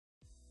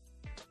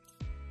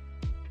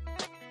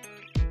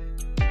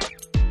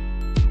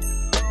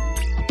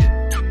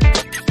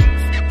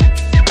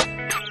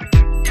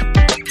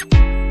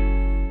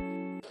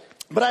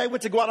But I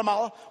went to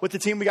Guatemala with the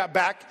team. We got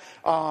back,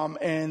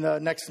 and the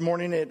next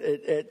morning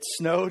it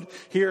snowed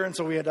here, and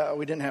so we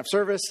didn't have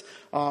service.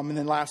 And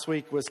then last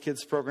week was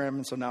kids program,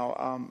 and so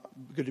now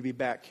good to be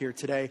back here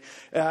today.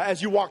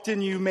 As you walked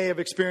in, you may have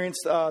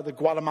experienced the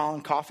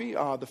Guatemalan coffee.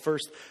 The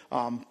first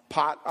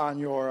pot on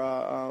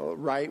your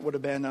right would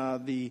have been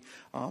the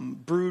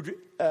brewed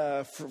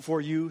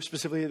for you,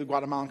 specifically the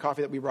Guatemalan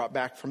coffee that we brought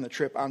back from the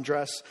trip.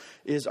 Andres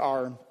is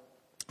our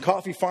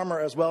coffee farmer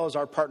as well as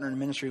our partner in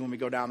ministry when we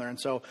go down there. And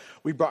so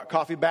we brought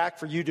coffee back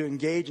for you to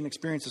engage and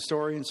experience the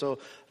story. And so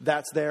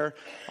that's there.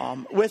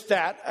 With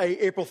that,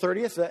 April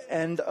 30th, the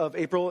end of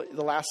April,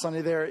 the last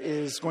Sunday there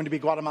is going to be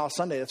Guatemala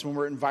Sunday. That's when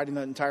we're inviting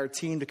the entire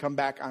team to come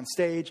back on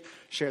stage,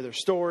 share their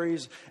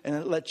stories,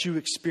 and let you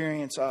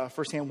experience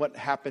firsthand what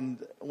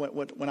happened, what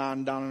went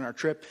on down on our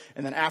trip.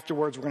 And then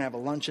afterwards, we're going to have a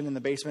luncheon in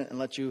the basement and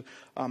let you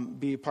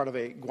be part of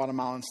a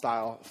Guatemalan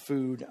style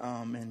food.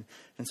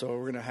 And so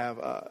we're going to have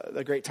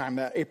a great time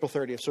that April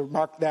 30th. So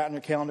mark that on your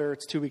calendar.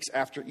 It's 2 weeks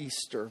after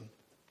Easter.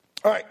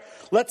 All right,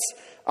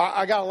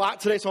 I got a lot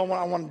today, so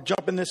I want to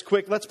jump in this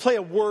quick. Let's play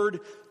a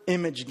word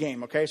image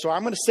game, okay? So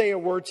I'm going to say a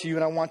word to you,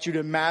 and I want you to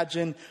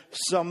imagine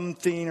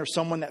something or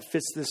someone that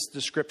fits this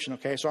description,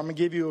 okay? So I'm going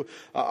to give you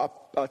a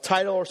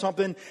title or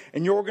something,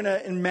 and you're going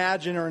to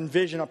imagine or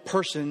envision a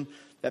person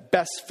that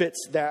best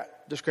fits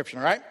that description,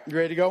 all right? You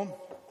ready to go?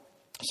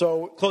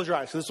 So close your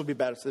eyes. So this will be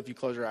better if you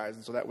close your eyes,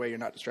 and so that way you're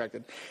not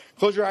distracted.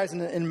 Close your eyes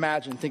and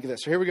imagine. Think of this.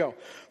 So here we go.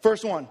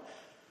 First one,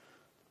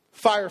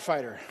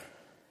 firefighter.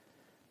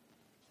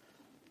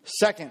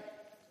 Second,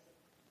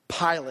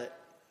 pilot.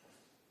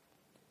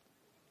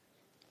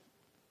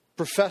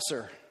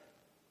 Professor.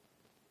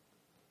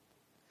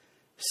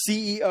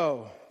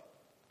 CEO.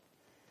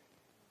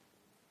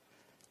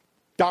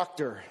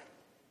 Doctor.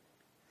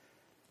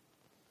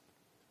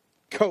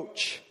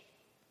 Coach.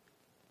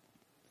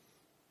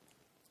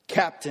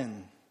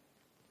 Captain,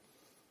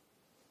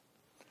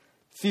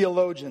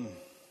 theologian,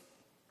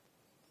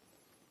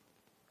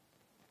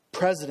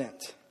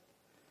 president,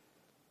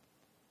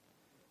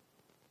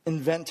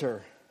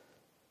 inventor,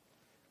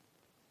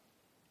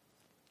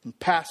 and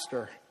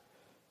pastor.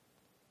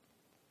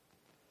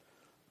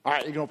 All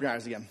right, you can open your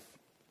eyes again.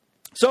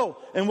 So,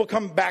 and we'll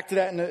come back to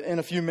that in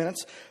a few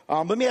minutes.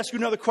 Let me ask you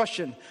another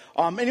question.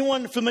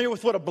 Anyone familiar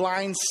with what a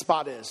blind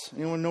spot is?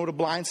 Anyone know what a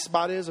blind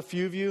spot is? A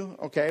few of you?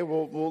 Okay,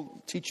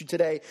 we'll teach you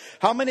today.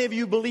 How many of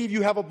you believe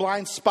you have a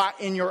blind spot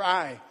in your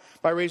eye?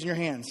 By raising your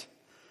hands.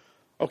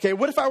 Okay,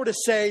 what if I were to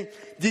say,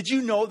 did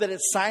you know that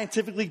it's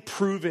scientifically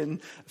proven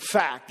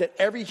fact that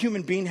every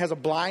human being has a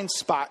blind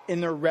spot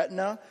in their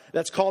retina?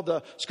 That's called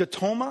the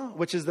scotoma,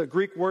 which is the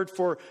Greek word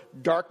for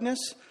darkness.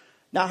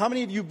 Now, how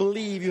many of you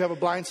believe you have a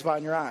blind spot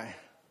in your eye?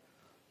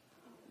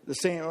 The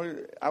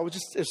same,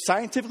 it's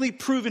scientifically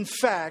proven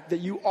fact that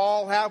you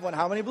all have one.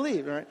 How many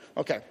believe? All right?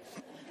 Okay.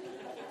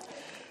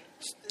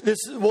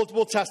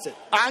 We'll test it.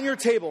 On your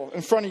table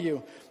in front of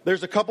you,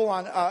 there's a couple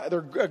on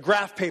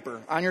graph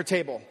paper on your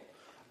table.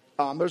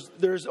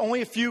 There's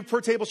only a few per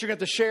table, so you're going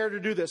to have to share to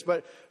do this.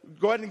 But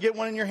go ahead and get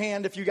one in your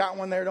hand. If you got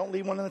one there, don't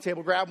leave one on the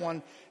table. Grab one.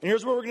 And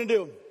here's what we're going to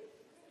do.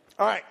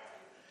 All right.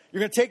 You're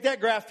going to take that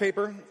graph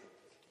paper.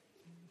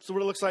 So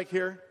what it looks like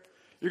here.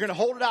 You're going to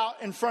hold it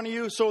out in front of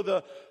you so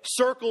the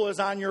circle is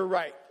on your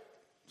right.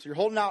 So you're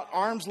holding out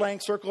arm's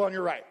length circle on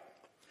your right.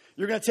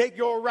 You're going to take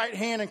your right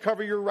hand and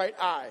cover your right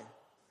eye.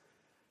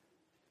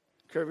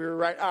 Cover your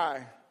right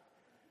eye.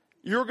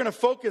 You're going to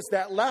focus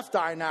that left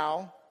eye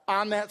now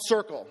on that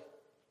circle.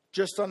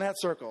 Just on that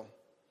circle.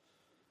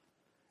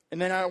 And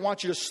then I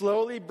want you to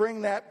slowly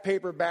bring that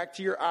paper back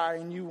to your eye,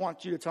 and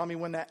want you to tell me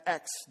when that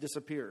X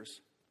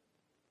disappears.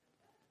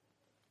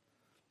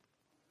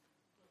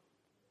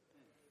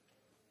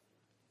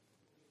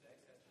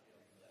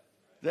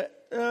 The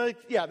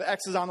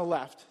X is on the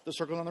left. The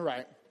circle's on the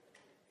right.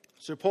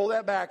 So pull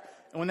that back,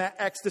 and when that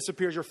X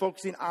disappears, you're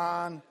focusing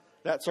on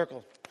that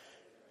circle.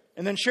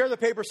 And then share the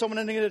paper. Someone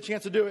didn't get a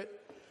chance to do it.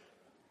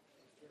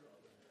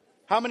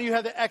 How many of you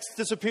had the X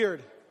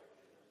disappeared?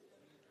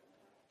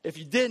 If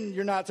you didn't,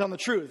 you're not telling the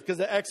truth, because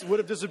the X would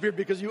have disappeared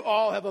because you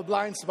all have a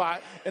blind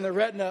spot in the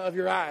retina of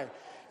your eye.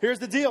 Here's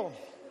the deal.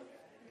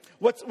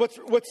 What's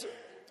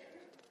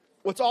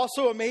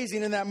also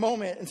amazing in that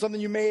moment, and something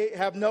you may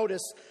have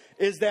noticed,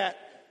 is that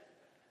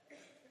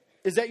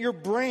your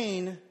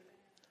brain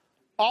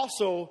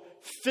also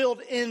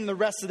filled in the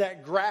rest of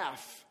that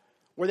graph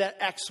where that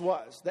X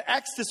was. The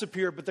X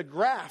disappeared, but the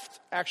graph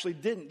actually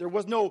didn't. There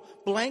was no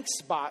blank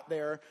spot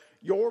there.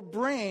 Your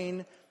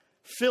brain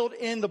filled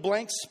in the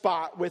blank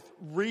spot with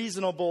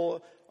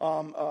reasonable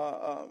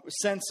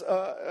sense,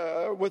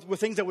 with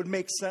things that would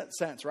make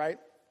sense, right?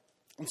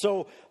 And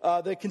so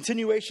the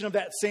continuation of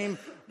that same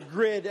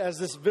grid as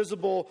this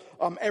visible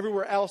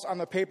everywhere else on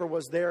the paper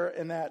was there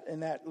in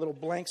that little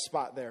blank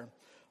spot there.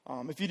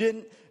 If you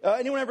didn't,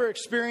 anyone ever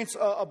experience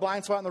a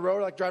blind spot on the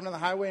road, like driving on the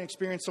highway and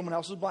experience someone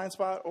else's blind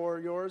spot or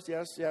yours?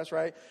 Yes,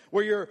 right.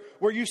 Where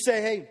you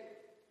say, "Hey,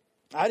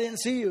 I didn't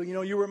see you.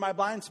 You were in my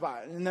blind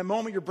spot." And in that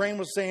moment, your brain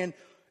was saying,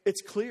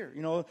 "It's clear.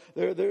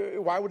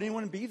 Why would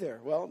anyone be there?"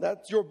 Well,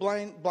 that's your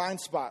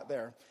blind spot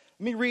there.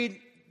 Let me read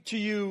to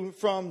you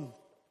from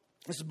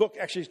this book.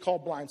 Actually, it's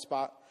called Blind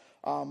Spot.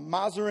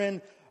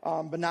 Mazarin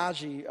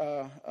Banaji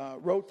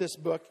wrote this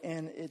book,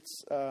 and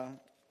it's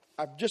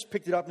I've just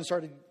picked it up and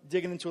started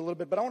digging into it a little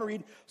bit. But I want to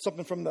read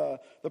something from the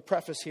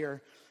preface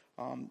here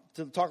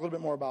to talk a little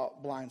bit more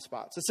about blind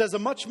spots. It says, a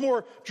much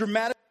more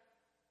dramatic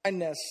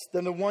blindness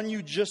than the one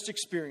you just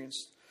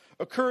experienced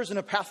occurs in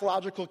a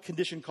pathological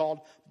condition called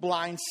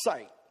blind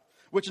sight,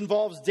 which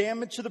involves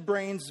damage to the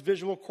brain's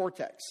visual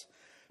cortex.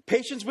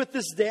 Patients with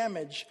this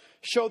damage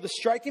show the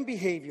striking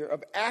behavior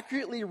of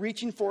accurately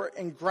reaching for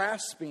and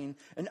grasping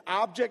an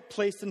object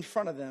placed in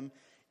front of them,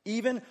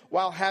 even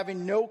while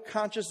having no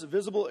conscious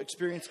visible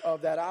experience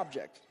of that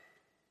object.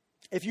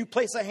 If you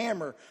place a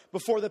hammer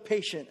before the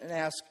patient and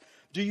ask,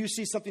 do you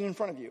see something in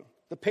front of you?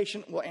 The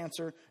patient will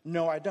answer,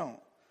 no, I don't.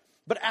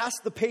 But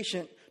ask the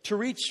patient to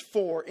reach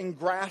for and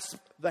grasp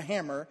the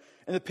hammer,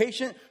 and the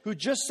patient who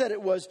just said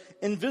it was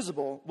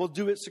invisible will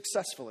do it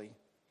successfully.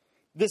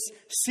 This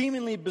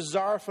seemingly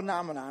bizarre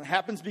phenomenon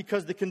happens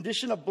because the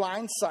condition of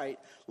blind sight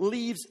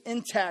leaves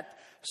intact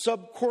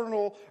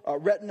subcortical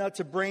retina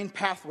to brain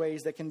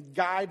pathways that can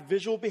guide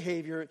visual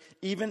behavior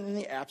even in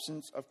the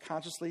absence of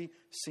consciously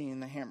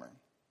seeing the hammer.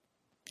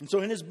 And so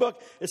in his book,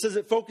 it says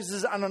it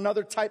focuses on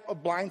another type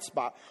of blind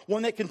spot,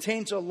 one that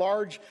contains a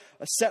large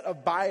set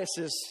of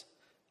biases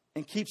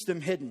and keeps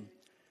them hidden.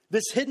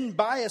 This hidden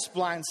bias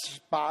blind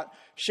spot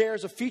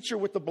shares a feature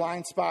with the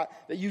blind spot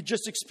that you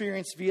just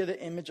experienced via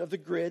the image of the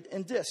grid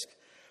and disc.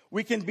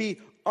 We can be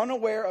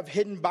unaware of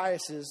hidden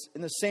biases in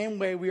the same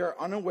way we are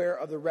unaware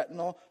of the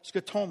retinal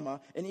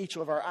scotoma in each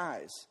of our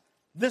eyes.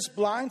 This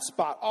blind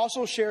spot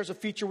also shares a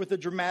feature with the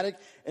dramatic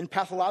and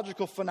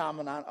pathological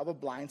phenomenon of a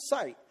blind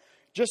sight.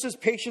 Just as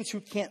patients who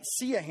can't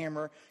see a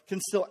hammer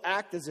can still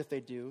act as if they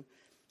do,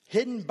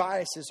 hidden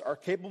biases are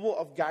capable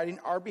of guiding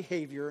our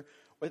behavior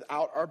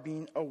without our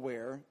being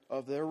aware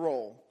of their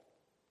role.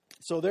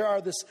 So there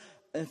are this,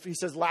 if he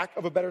says lack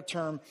of a better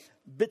term,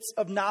 bits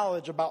of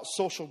knowledge about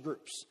social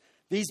groups.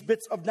 These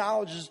bits of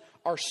knowledge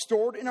are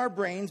stored in our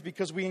brains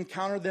because we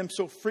encounter them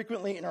so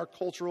frequently in our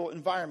cultural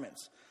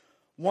environments.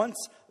 Once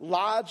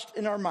lodged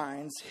in our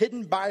minds,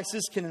 hidden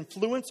biases can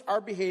influence our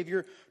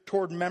behavior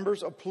toward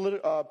members of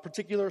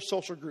particular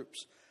social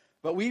groups,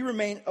 but we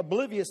remain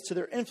oblivious to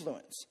their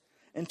influence.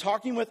 In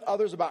talking with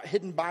others about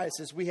hidden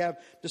biases, we have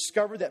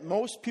discovered that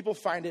most people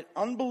find it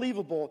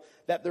unbelievable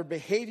that their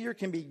behavior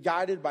can be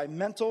guided by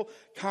mental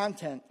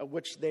content of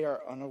which they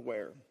are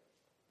unaware.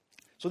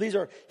 So these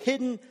are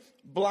hidden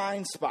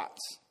blind spots,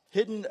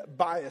 hidden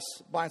bias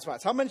blind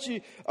spots. How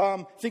many of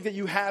you think that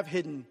you have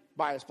hidden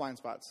bias blind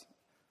spots?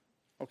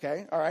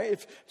 Okay, all right.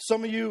 If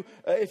some of you,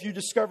 if you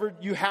discovered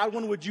you had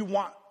one, would you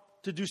want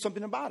to do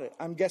something about it?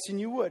 I'm guessing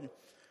you would.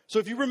 So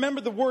if you remember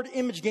the word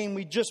image game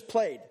we just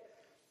played,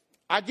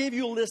 I gave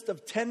you a list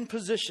of 10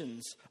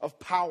 positions of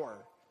power,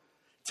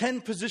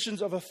 10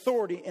 positions of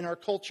authority in our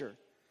culture.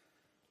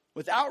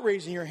 Without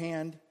raising your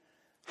hand,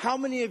 how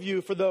many of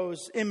you for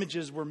those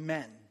images were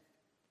men?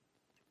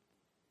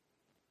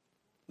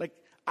 Like,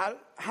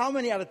 how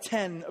many out of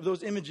 10 of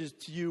those images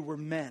to you were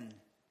men?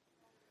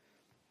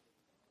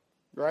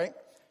 Right?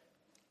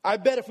 I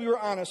bet if we were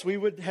honest, we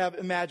would have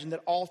imagined that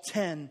all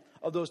 10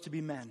 of those to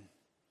be men.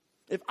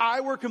 If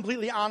I were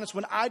completely honest,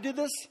 when I did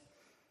this,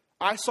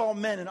 I saw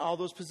men in all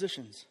those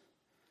positions.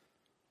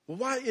 Well,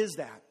 why is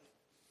that?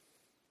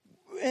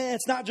 And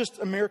it's not just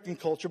American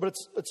culture, but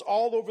it's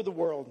all over the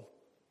world.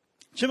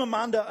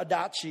 Chimamanda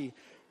Adichie,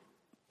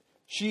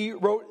 she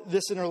wrote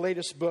this in her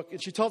latest book,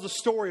 and she tells a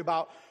story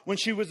about when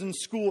she was in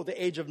school at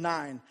the age of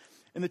 9.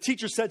 And the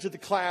teacher said to the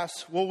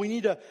class, well, we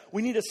need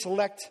to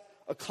select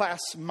a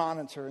class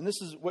monitor. And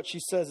this is what she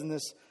says in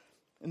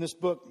this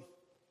book.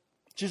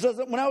 She says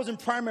that when I was in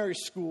primary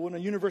school in a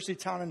university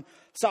town in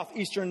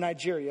southeastern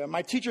Nigeria,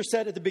 my teacher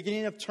said at the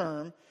beginning of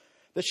term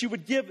that she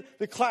would give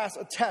the class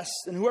a test,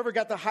 and whoever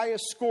got the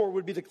highest score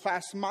would be the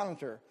class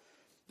monitor.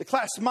 The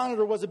class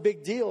monitor was a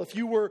big deal. If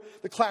you were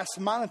the class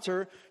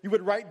monitor, you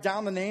would write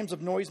down the names of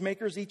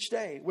noisemakers each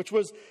day, which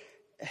was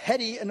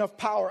heady enough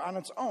power on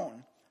its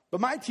own. But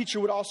my teacher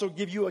would also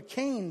give you a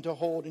cane to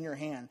hold in your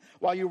hand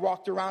while you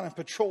walked around and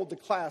patrolled the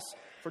class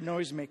for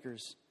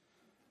noisemakers.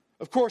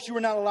 Of course, you were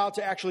not allowed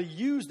to actually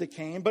use the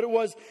cane, but it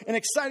was an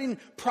exciting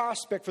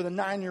prospect for the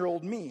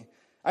 9-year-old me.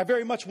 I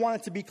very much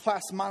wanted to be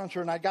class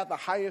monitor, and I got the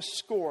highest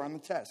score on the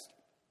test.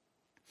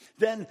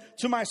 Then,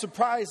 to my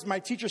surprise, my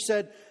teacher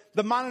said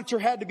the monitor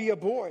had to be a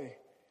boy.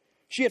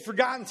 She had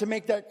forgotten to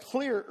make that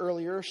clear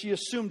earlier. She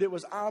assumed it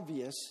was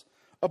obvious.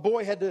 A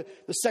boy had the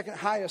second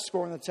highest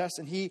score on the test,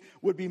 and he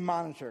would be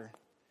monitor.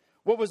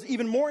 What was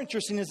even more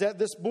interesting is that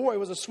this boy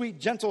was a sweet,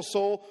 gentle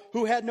soul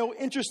who had no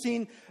interest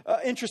in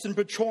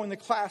patrolling the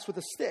class with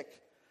a stick,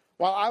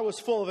 while I was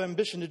full of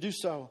ambition to do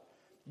so.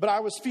 But I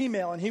was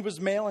female, and he was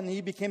male, and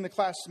he became the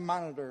class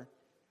monitor.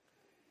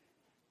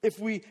 If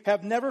we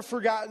have never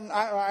forgotten,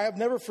 I have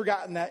never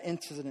forgotten that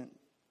incident.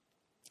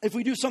 If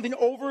we do something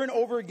over and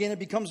over again, it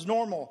becomes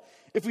normal.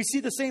 If we see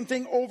the same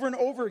thing over and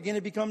over again,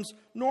 it becomes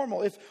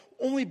normal. If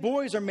only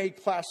boys are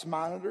made class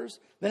monitors,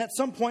 then at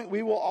some point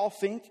we will all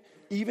think,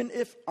 even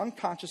if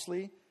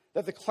unconsciously,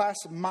 that the class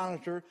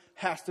monitor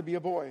has to be a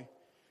boy.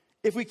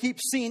 If we keep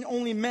seeing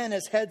only men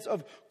as heads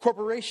of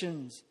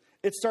corporations,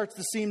 it starts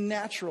to seem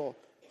natural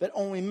that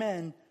only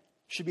men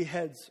should be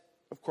heads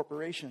of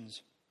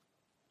corporations.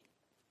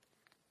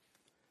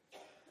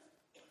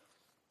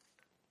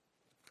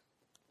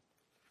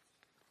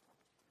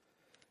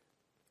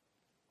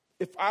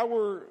 If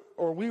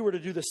we were to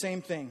do the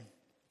same thing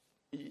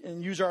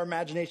and use our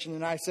imagination,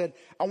 and I said,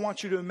 I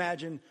want you to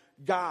imagine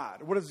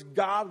God. What does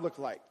God look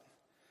like?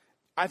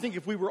 I think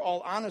if we were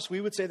all honest, we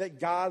would say that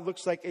God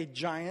looks like a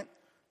giant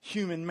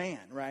human man,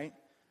 right?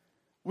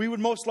 We would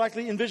most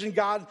likely envision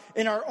God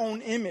in our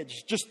own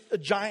image, just a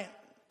giant,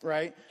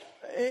 right?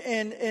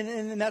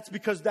 And that's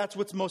because that's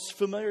what's most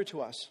familiar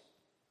to us.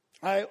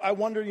 I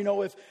wonder,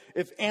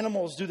 if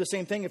animals do the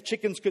same thing. If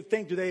chickens could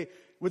think,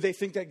 would they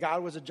think that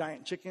God was a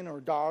giant chicken,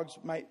 or dogs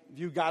might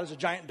view God as a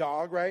giant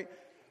dog, right?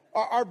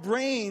 Our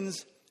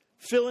brains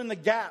fill in the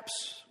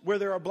gaps where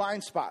there are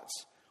blind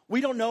spots.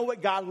 We don't know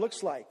what God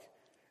looks like.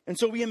 And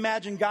so we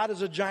imagine God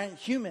as a giant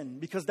human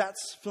because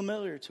that's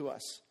familiar to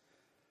us.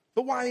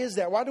 But why is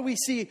that? Why do we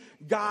see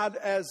God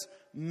as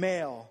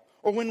male?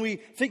 Or when we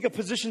think of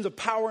positions of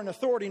power and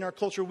authority in our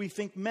culture, we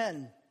think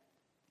men.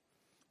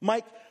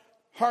 Mike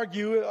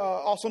Hargue,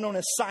 also known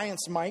as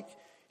Science Mike,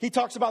 he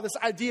talks about this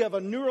idea of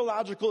a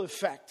neurological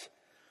effect,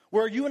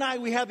 where you and I,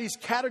 we have these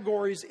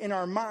categories in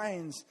our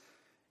minds.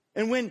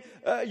 And when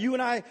you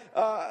and I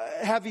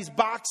have these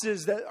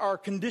boxes that are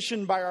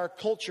conditioned by our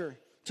culture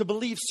to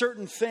believe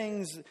certain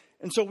things,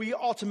 and so we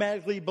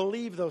automatically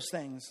believe those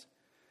things.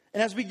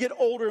 And as we get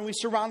older and we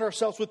surround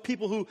ourselves with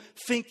people who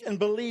think and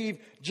believe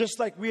just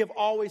like we have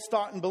always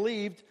thought and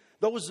believed,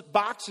 those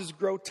boxes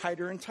grow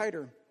tighter and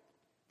tighter.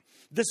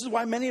 This is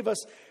why many of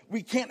us,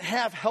 we can't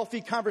have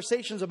healthy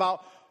conversations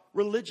about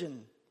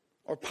religion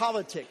or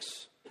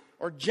politics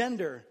or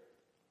gender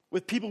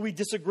with people we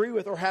disagree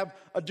with or have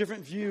a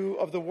different view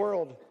of the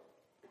world.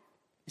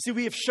 You see,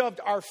 we have shoved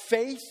our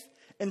faith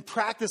and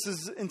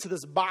practices into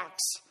this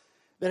box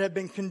that have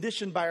been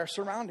conditioned by our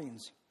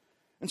surroundings.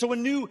 And so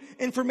when new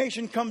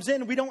information comes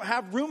in, we don't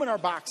have room in our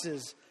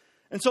boxes.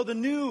 And so the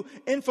new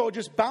info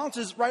just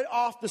bounces right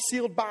off the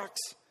sealed box.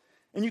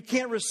 And you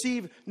can't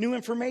receive new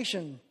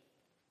information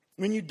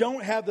when you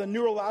don't have the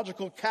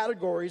neurological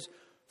categories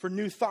for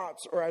new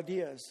thoughts or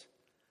ideas.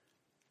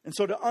 And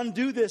so to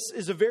undo this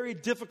is a very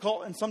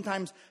difficult and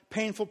sometimes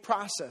painful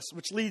process,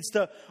 which leads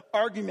to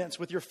arguments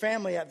with your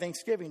family at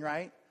Thanksgiving,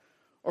 right?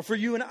 Or for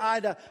you and I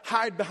to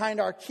hide behind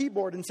our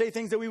keyboard and say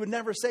things that we would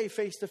never say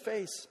face to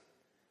face.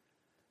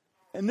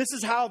 And this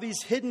is how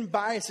these hidden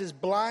biases,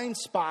 blind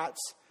spots,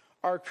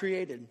 are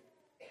created.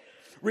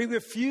 We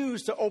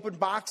refuse to open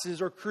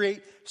boxes or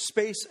create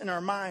space in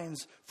our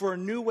minds for a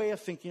new way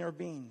of thinking or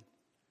being.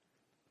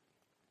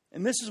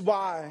 And this is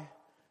why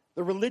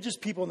the religious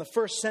people in the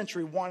first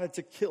century wanted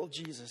to kill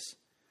Jesus.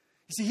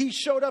 You see, he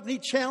showed up and he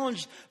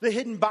challenged the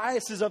hidden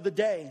biases of the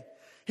day.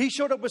 He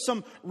showed up with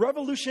some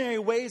revolutionary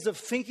ways of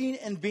thinking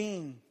and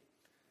being.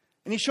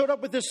 And he showed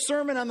up with this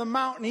Sermon on the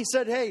Mount, and he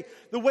said, hey,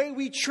 the way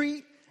we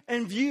treat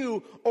and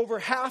view over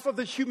half of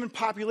the human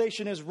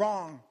population is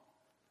wrong.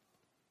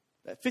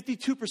 That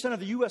 52% of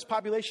the U.S.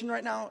 population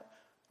right now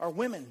are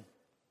women.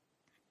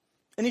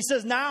 And he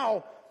says,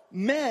 now,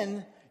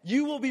 men,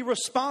 you will be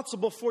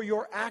responsible for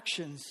your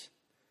actions.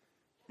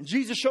 And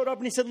Jesus showed up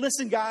and he said,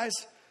 listen, guys,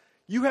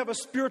 you have a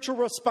spiritual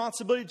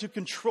responsibility to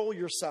control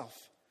yourself.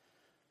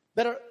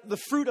 The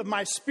fruit of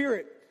my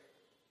spirit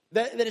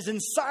that is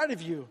inside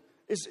of you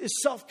is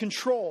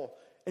self-control,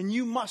 and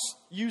you must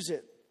use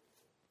it.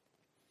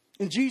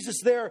 And Jesus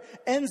there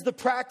ends the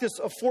practice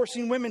of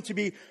forcing women to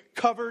be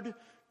covered,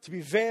 to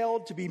be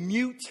veiled, to be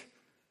mute,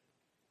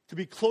 to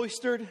be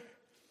cloistered.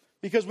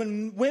 Because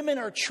when women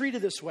are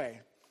treated this way,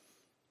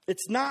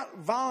 it's not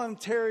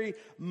voluntary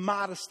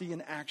modesty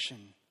in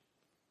action.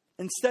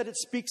 Instead, it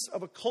speaks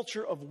of a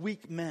culture of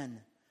weak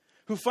men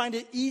who find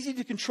it easy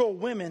to control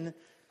women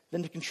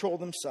than to control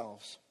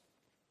themselves.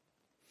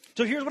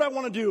 So here's what I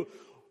want to do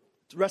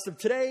the rest of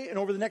today and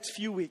over the next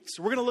few weeks.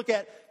 We're going to look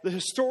at the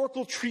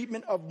historical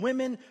treatment of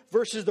women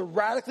versus the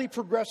radically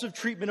progressive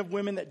treatment of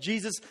women that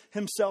Jesus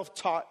himself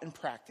taught and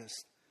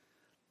practiced.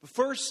 But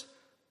first,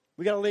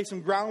 we got to lay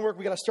some groundwork.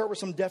 We got to start with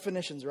some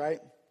definitions,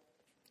 right?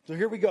 So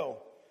here we go.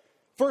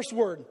 First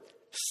word,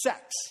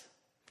 sex,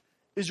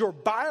 is your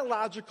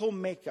biological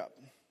makeup.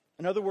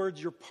 In other words,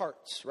 your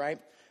parts, right?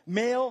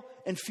 Male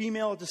and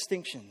female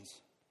distinctions.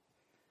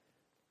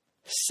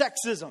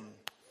 Sexism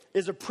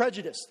is a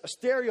prejudice, a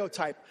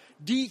stereotype,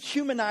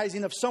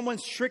 dehumanizing of someone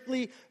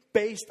strictly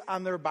based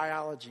on their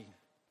biology.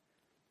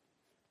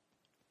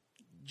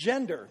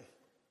 Gender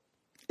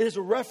is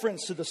a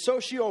reference to the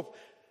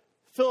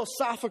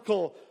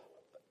socio-philosophical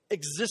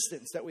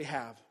existence that we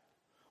have,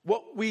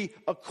 what we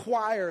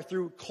acquire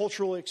through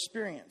cultural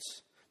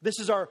experience. This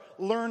is our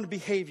learned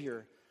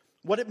behavior.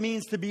 What it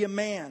means to be a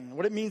man,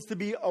 what it means to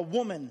be a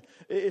woman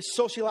is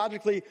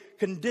sociologically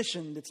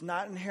conditioned. It's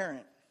not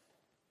inherent.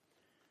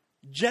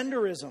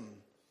 Genderism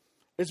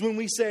is when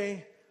we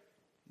say,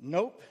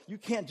 nope, you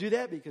can't do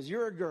that because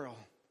you're a girl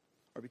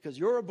or because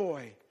you're a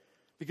boy.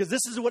 Because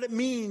this is what it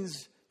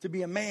means to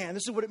be a man.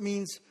 This is what it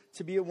means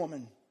to be a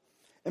woman.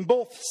 And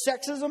both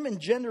sexism and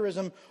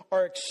genderism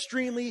are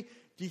extremely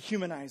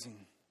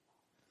dehumanizing.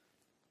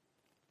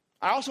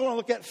 I also want to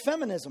look at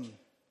feminism.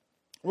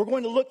 We're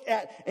going to look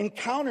at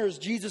encounters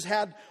Jesus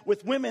had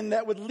with women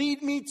that would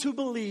lead me to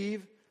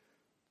believe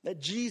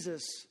that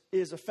Jesus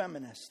is a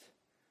feminist.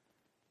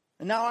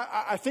 And now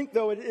I think,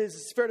 though, it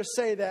is fair to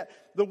say that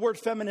the word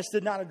feminist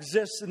did not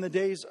exist in the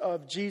days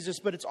of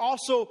Jesus, but it's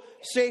also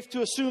safe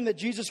to assume that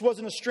Jesus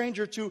wasn't a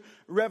stranger to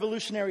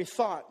revolutionary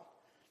thought.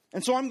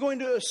 And so I'm going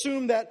to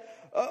assume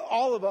that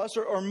all of us,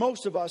 or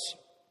most of us,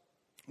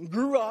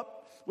 grew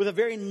up with a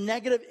very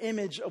negative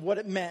image of what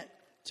it meant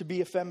to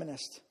be a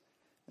feminist.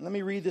 And let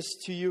me read this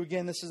to you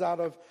again. This is out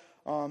of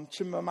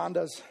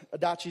Chimamanda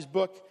Adichie's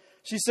book.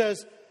 She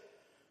says,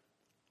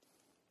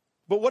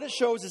 but what it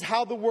shows is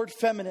how the word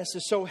feminist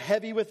is so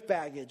heavy with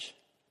baggage,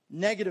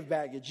 negative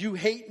baggage. You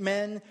hate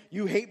men,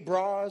 you hate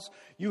bras,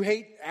 you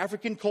hate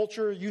African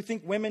culture, you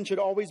think women should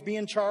always be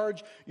in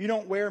charge, you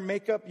don't wear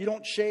makeup, you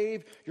don't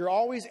shave, you're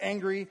always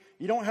angry,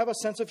 you don't have a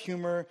sense of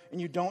humor, and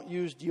you don't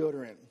use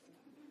deodorant.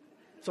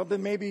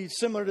 Something maybe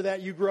similar to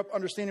that, you grew up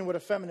understanding what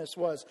a feminist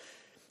was.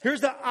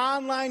 Here's the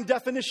online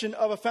definition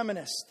of a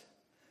feminist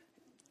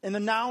in the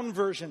noun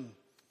version.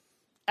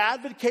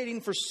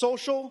 Advocating for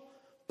social,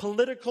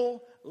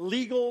 political,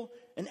 legal,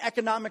 and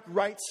economic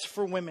rights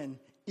for women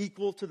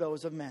equal to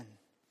those of men.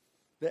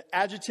 The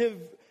adjective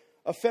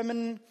of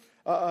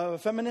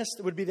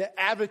feminist would be the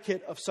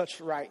advocate of such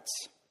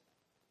rights.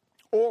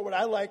 Or what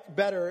I like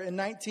better, in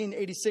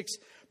 1986,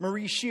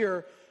 Marie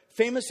Scheer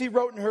famously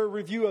wrote in her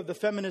review of the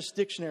Feminist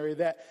Dictionary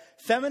that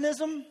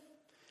feminism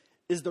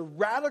is the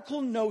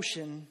radical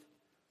notion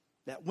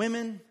that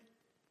women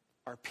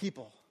are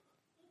people.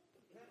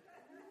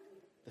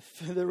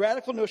 The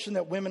radical notion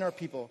that women are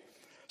people.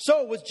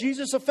 So, was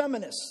Jesus a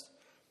feminist?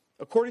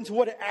 According to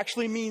what it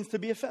actually means to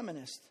be a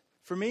feminist.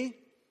 For me,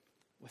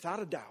 without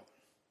a doubt.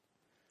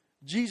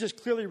 Jesus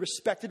clearly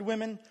respected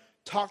women,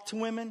 talked to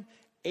women,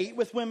 ate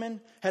with women,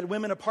 had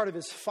women a part of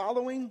his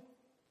following.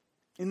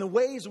 In the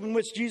ways in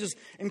which Jesus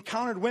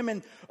encountered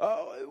women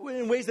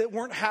in ways that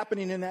weren't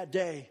happening in that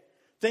day.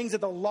 Things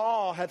that the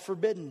law had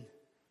forbidden.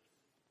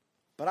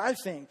 But I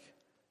think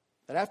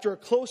that after a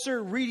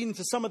closer reading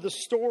to some of the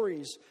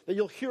stories that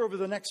you'll hear over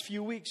the next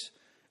few weeks,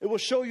 it will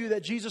show you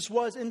that Jesus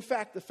was, in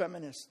fact, a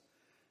feminist.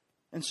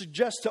 And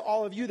suggest to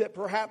all of you that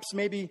perhaps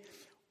maybe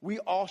we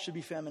all should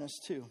be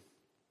feminists too.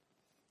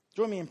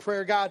 Join me in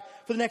prayer. God,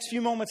 for the next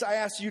few moments, I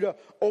ask you to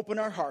open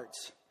our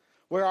hearts,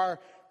 where our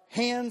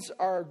hands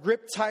are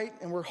gripped tight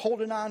and we're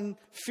holding on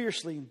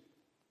fiercely.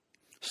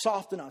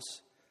 Soften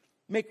us.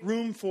 Make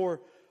room for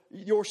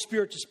your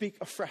Spirit to speak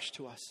afresh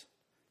to us,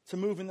 to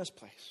move in this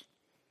place.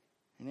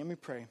 In your name we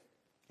pray.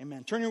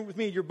 Amen. Turn with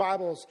me your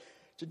Bibles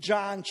to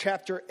John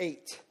chapter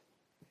 8.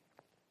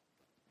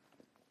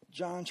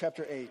 John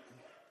chapter 8.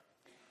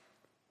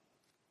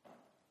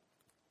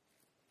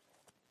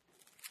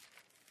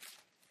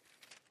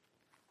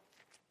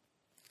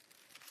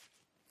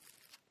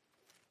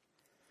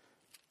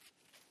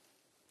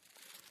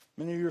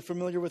 Many of you are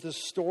familiar with this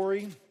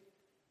story.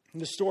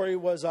 The story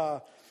was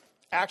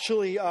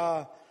actually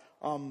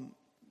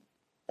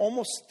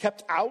almost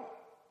kept out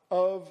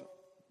of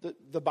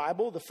the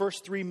Bible. The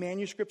first three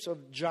manuscripts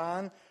of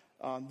John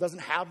doesn't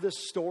have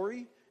this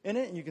story in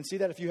it. And you can see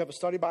that if you have a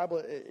study Bible,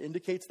 it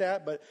indicates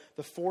that. But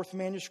the fourth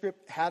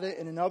manuscript had it,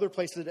 and in other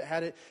places it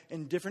had it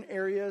in different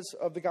areas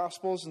of the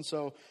Gospels. And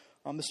so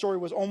the story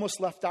was almost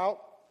left out,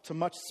 to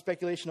much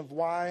speculation of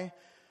why.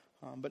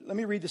 But let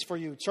me read this for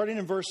you. Starting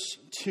in verse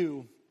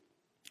 2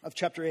 of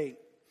chapter 8.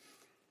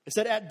 It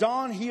said, at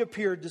dawn he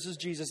appeared, this is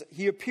Jesus,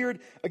 he appeared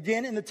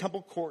again in the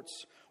temple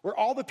courts, where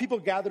all the people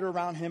gathered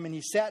around him, and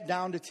he sat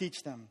down to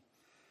teach them.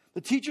 The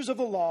teachers of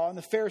the law and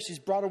the Pharisees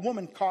brought a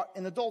woman caught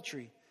in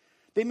adultery.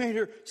 They made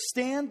her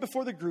stand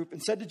before the group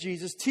and said to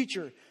Jesus,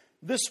 Teacher,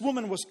 this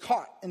woman was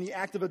caught in the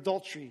act of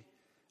adultery.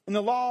 In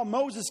the law,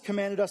 Moses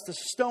commanded us to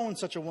stone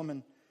such a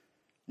woman.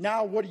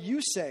 Now, what do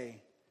you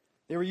say?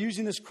 They were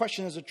using this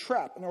question as a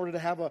trap in order to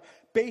have a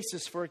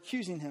basis for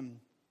accusing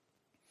him.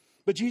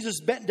 But Jesus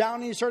bent down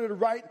and he started to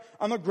write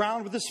on the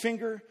ground with his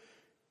finger.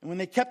 And when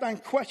they kept on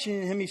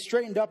questioning him, he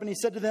straightened up and he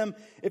said to them,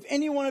 if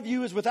any one of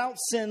you is without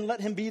sin, let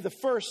him be the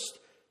first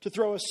to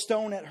throw a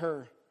stone at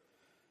her.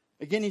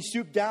 Again, he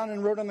stooped down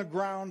and wrote on the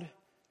ground.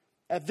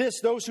 At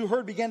this, those who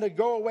heard began to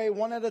go away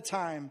one at a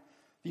time,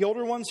 the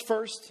older ones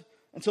first,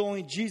 until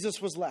only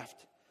Jesus was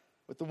left,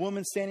 with the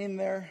woman standing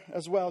there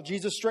as well.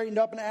 Jesus straightened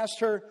up and asked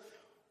her,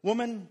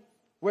 Woman,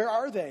 where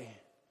are they?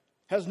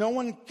 Has no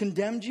one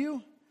condemned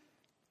you?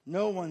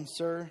 No one,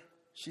 sir,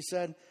 she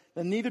said.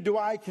 Then neither do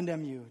I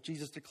condemn you,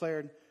 Jesus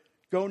declared.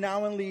 Go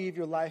now and leave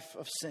your life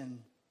of sin.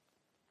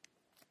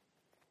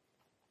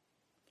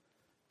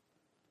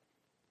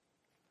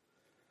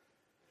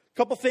 A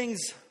couple things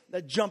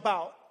that jump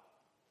out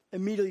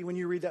immediately when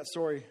you read that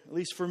story, at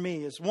least for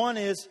me, is one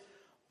is,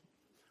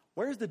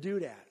 where's the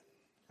dude at?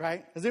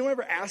 Right? Has anyone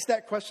ever asked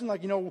that question?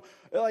 Like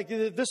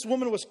if this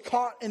woman was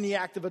caught in the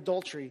act of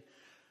adultery.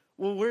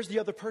 Well, where's the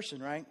other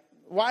person, right?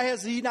 Why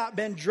has he not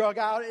been drug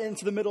out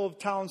into the middle of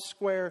town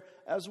square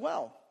as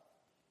well?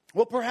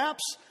 Well,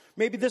 perhaps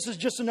maybe this is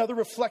just another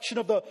reflection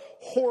of the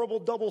horrible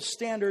double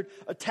standard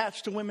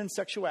attached to women's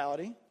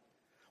sexuality,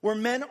 where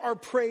men are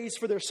praised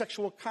for their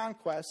sexual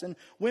conquest and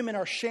women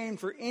are shamed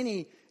for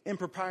any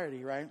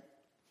impropriety, right?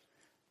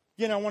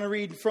 Again, I want to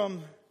read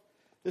from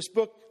this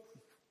book.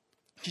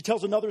 She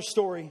tells another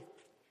story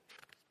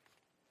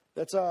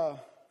that's,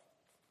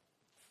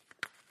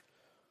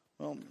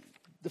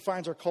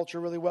 defines our culture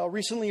really well.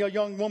 Recently, a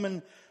young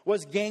woman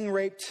was gang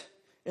raped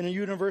in a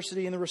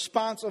university, and the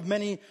response of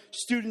many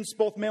students,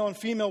 both male and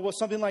female, was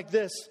something like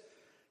this: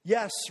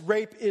 yes,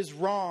 rape is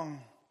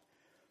wrong.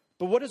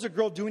 But what is a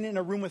girl doing in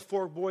a room with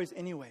 4 boys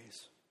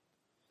anyways?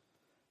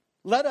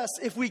 Let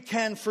us, if we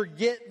can,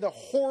 forget the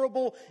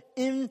horrible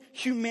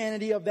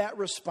inhumanity of that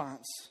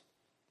response.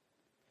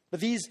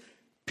 But these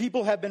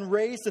people have been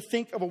raised to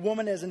think of a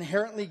woman as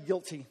inherently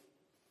guilty.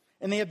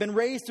 And they have been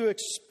raised to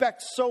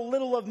expect so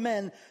little of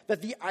men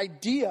that the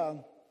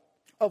idea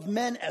of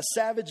men as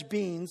savage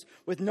beings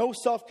with no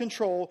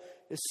self-control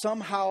is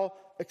somehow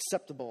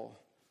acceptable.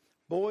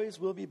 Boys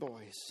will be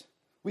boys.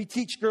 We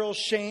teach girls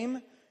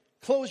shame.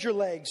 Close your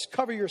legs.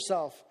 Cover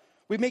yourself.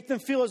 We make them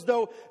feel as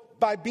though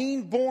by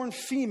being born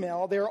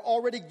female, they are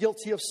already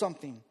guilty of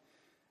something.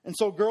 And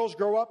so girls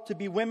grow up to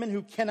be women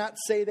who cannot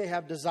say they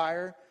have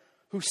desire,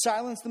 who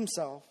silence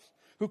themselves,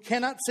 who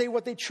cannot say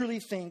what they truly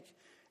think,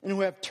 and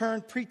who have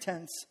turned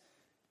pretense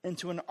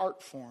into an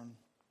art form.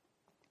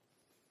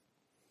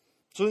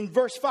 So in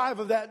verse 5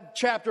 of that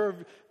chapter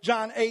of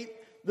John 8,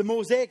 the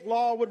Mosaic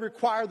law would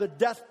require the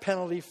death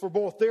penalty for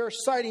both. They're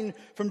citing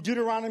from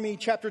Deuteronomy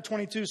chapter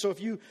 22. So if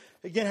you,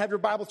 again, have your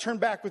Bible, turn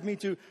back with me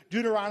to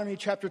Deuteronomy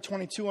chapter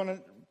 22. I want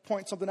to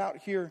point something out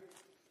here.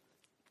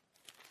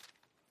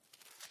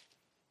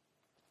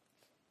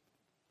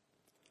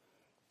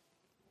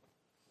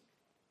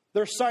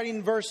 They're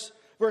citing verse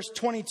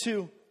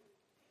 22.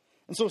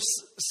 And so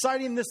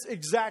citing this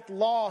exact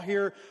law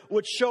here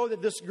would show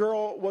that this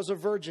girl was a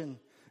virgin.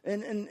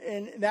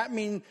 And that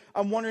means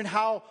I'm wondering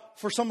how,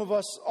 for some of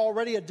us,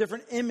 already a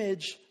different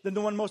image than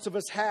the one most of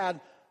us had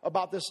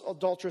about this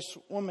adulterous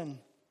woman,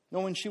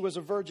 knowing she was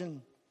a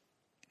virgin.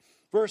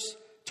 Verse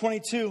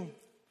 22.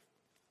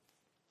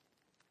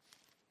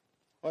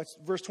 Well, it's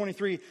verse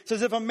 23. It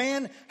says, if a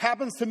man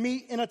happens to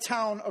meet in a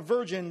town a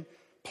virgin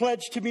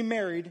pledged to be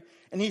married,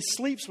 and he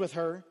sleeps with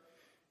her,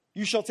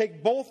 you shall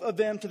take both of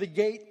them to the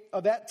gate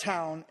of that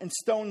town and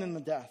stone them to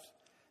death.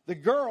 The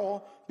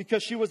girl,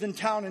 because she was in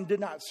town and did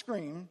not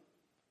scream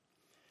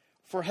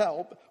for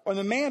help, or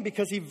the man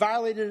because he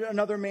violated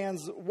another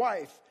man's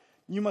wife.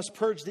 You must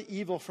purge the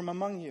evil from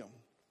among you.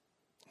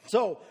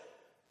 So,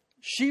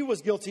 she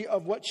was guilty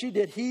of what she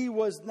did. He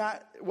was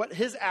not, what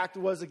his act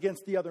was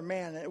against the other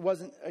man. It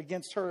wasn't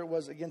against her, it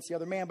was against the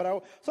other man.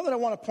 But something I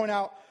want to point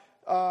out,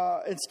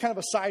 it's kind of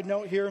a side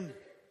note here.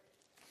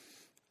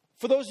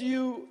 For those of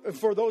you,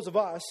 for those of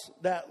us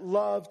that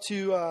love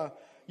to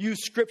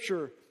use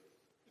Scripture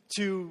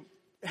to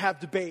have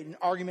debate and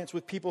arguments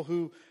with people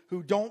who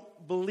don't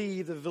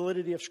believe the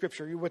validity of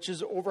Scripture, which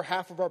is over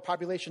half of our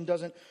population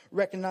doesn't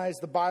recognize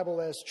the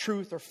Bible as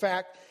truth or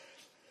fact.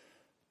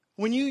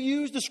 When you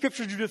use the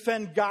Scripture to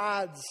defend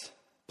God's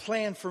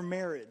plan for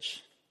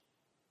marriage,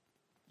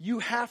 you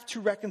have to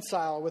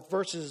reconcile with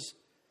verses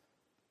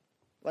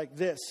like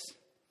this.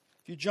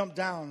 If you jump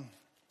down,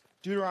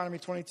 Deuteronomy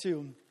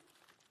 22.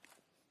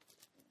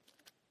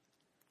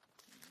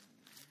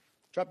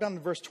 Drop down to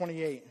verse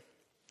 28. It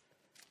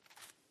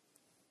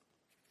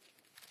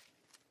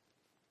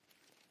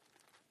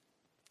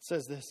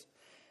says this.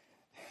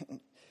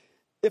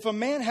 If a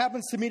man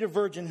happens to meet a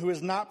virgin who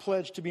is not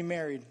pledged to be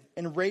married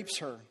and rapes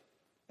her,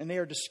 and they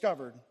are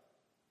discovered,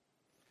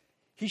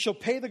 he shall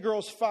pay the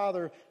girl's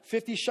father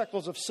 50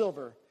 shekels of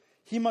silver.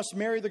 He must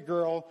marry the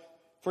girl,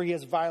 for he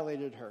has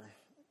violated her,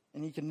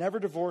 and he can never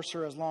divorce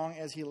her as long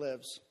as he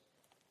lives.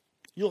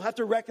 You'll have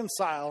to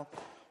reconcile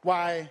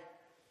why,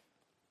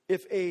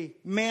 if a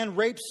man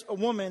rapes a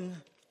woman,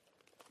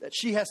 that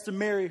she has to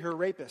marry her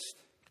rapist,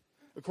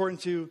 according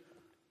to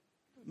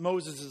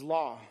Moses'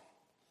 law.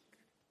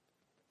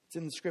 It's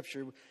in the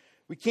Scripture.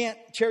 We can't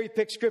cherry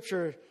pick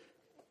Scripture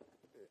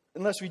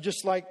unless we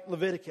just like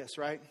Leviticus,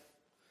 right?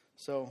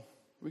 So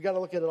we got to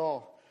look at it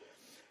all.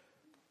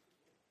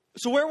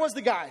 So where was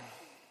the guy?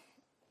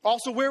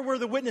 Also, where were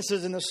the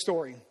witnesses in this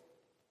story?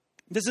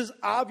 This is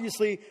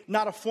obviously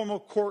not a formal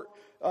court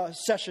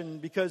session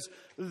because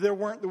there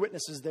weren't the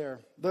witnesses there.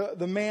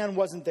 The man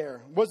wasn't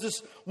there. Was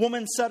this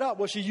woman set up?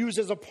 Was she used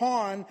as a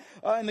pawn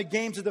in the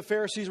games that the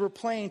Pharisees were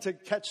playing to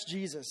catch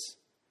Jesus?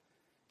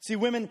 See,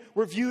 women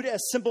were viewed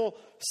as simple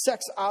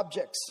sex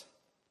objects.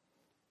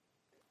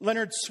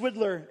 Leonard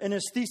Swidler, in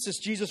his thesis,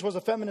 Jesus Was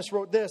a Feminist,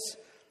 wrote this: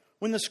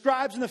 when the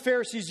scribes and the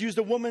Pharisees used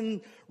a woman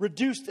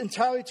reduced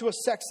entirely to a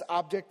sex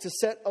object to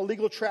set a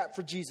legal trap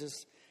for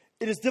Jesus,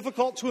 it is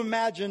difficult to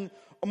imagine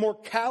a more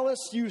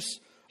callous use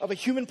of a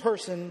human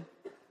person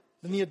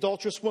than the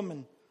adulterous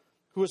woman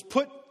who was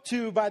put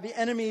to by the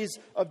enemies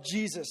of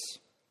Jesus.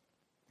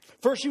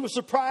 First, she was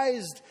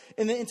surprised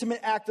in the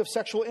intimate act of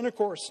sexual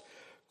intercourse.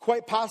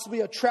 quite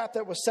possibly a trap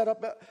that was set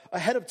up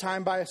ahead of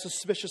time by a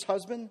suspicious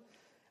husband,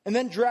 and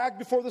then dragged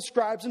before the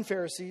scribes and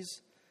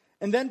Pharisees,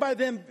 and then by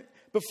them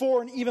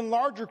before an even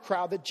larger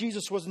crowd that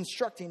Jesus was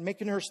instructing,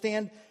 making her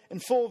stand in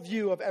full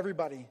view of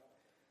everybody.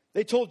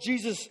 They told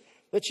Jesus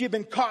that she had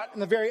been caught in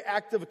the very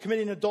act of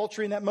committing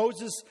adultery and that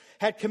Moses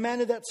had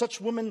commanded that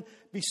such women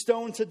be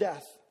stoned to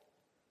death.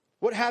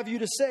 What have you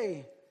to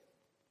say?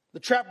 The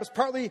trap was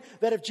partly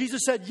that if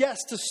Jesus said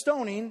yes to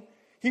stoning,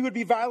 he would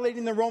be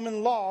violating the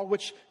Roman law,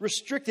 which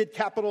restricted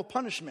capital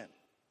punishment.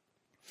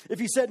 If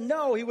he said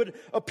no, he would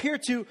appear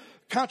to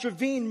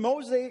contravene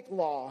Mosaic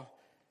law.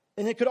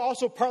 And it could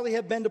also partly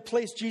have been to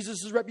place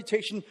Jesus'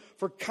 reputation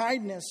for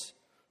kindness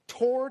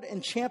toward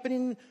and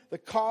championing the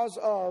cause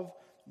of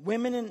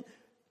women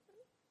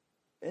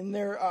in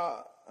the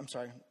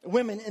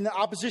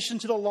opposition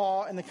to the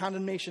law and the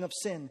condemnation of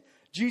sin.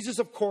 Jesus,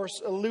 of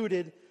course,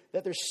 alluded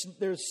that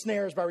there's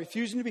snares by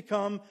refusing to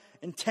become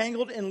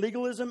entangled in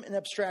legalism and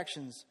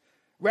abstractions.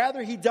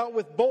 Rather, he dealt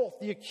with both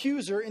the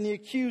accuser and the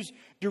accused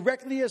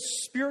directly as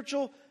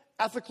spiritual,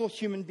 ethical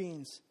human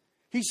beings.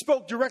 He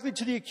spoke directly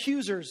to the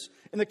accusers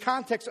in the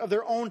context of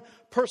their own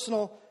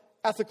personal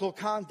ethical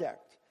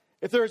conduct.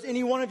 If there is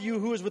any one of you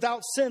who is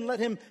without sin, let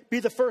him be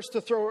the first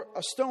to throw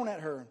a stone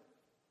at her.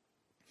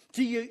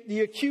 To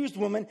the accused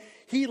woman,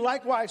 he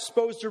likewise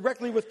spoke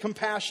directly with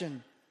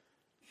compassion,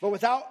 but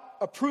without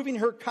approving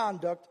her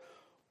conduct.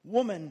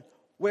 Woman,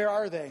 where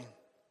are they?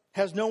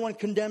 Has no one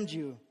condemned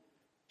you?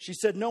 She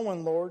said, no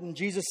one, Lord. And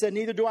Jesus said,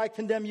 neither do I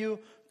condemn you.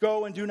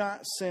 Go and do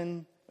not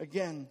sin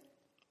again.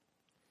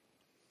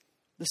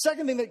 The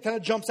second thing that kind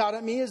of jumps out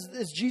at me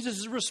is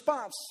Jesus'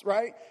 response,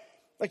 right?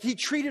 Like he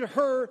treated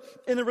her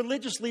and the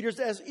religious leaders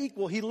as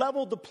equal. He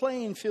leveled the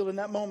playing field in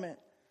that moment.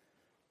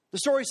 The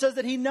story says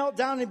that he knelt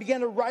down and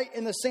began to write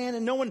in the sand,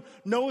 and no one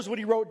knows what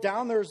he wrote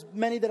down. There's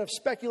many that have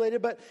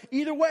speculated, but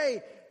either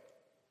way,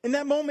 in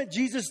that moment,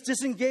 Jesus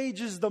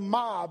disengages the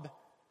mob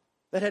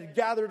that had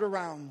gathered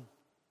around.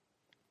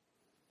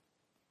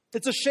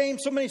 It's a shame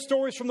so many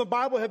stories from the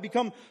Bible have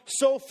become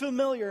so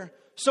familiar,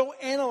 so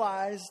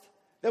analyzed,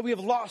 that we have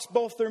lost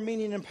both their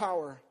meaning and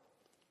power.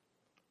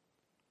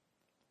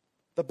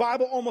 The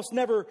Bible almost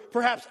never,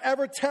 perhaps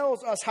ever,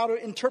 tells us how to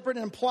interpret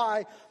and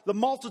apply the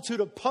multitude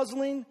of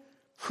puzzling,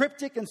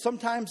 cryptic, and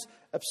sometimes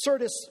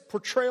absurdist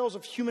portrayals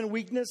of human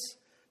weakness,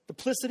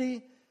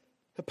 duplicity,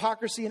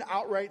 hypocrisy, and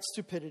outright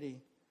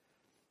stupidity.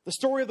 The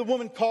story of the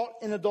woman caught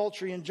in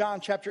adultery in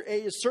John chapter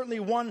 8 is certainly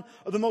one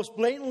of the most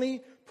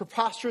blatantly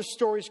preposterous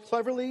stories,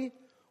 cleverly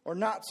or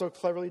not so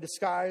cleverly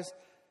disguised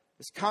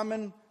as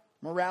common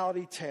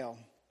morality tale.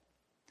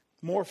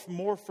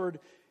 Morford,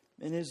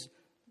 in his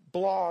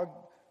blog,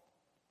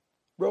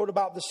 wrote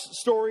about this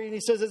story, and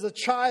he says, as a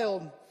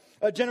child,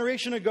 a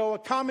generation ago, a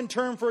common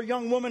term for a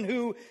young woman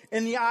who,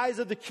 in the eyes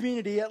of the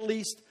community at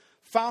least,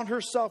 found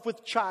herself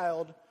with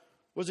child,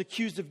 was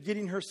accused of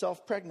getting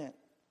herself pregnant.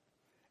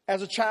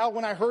 As a child,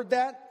 when I heard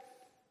that,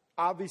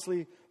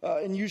 obviously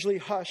an usually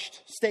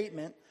hushed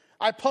statement,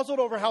 I puzzled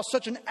over how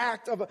such an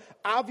act of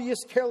obvious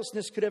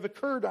carelessness could have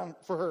occurred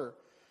for her.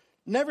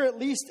 Never, at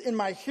least in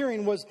my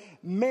hearing, was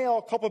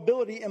male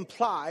culpability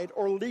implied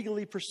or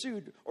legally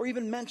pursued or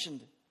even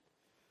mentioned.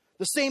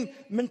 The same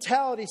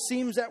mentality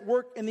seems at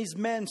work in these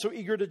men so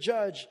eager to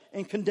judge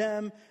and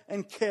condemn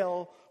and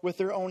kill with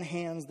their own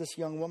hands this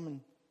young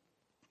woman.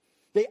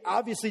 They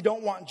obviously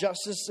don't want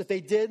justice. If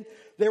they did,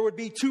 there would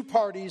be two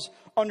parties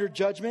under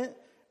judgment,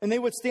 and they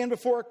would stand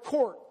before a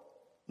court,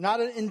 not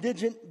an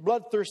indigent,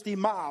 bloodthirsty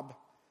mob.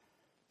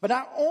 But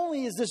not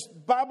only is this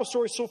Bible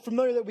story so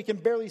familiar that we can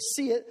barely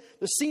see it,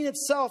 the scene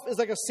itself is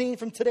like a scene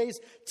from today's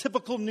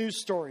typical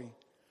news story.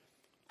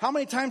 How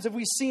many times have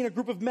we seen a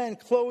group of men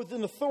clothed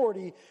in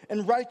authority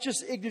and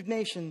righteous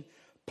indignation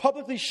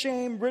publicly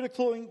shame,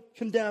 ridicule, and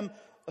condemn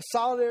a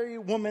solitary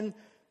woman,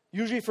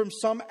 usually from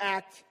some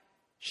act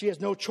she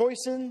has no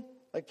choice in,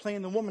 like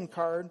playing the woman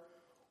card,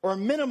 or a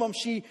minimum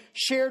she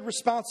shared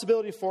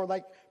responsibility for,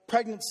 like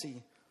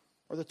pregnancy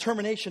or the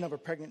termination of a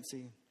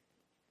pregnancy?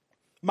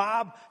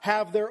 Mob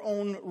have their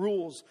own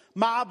rules.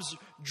 Mobs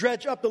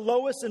dredge up the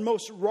lowest and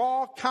most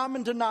raw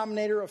common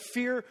denominator of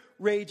fear,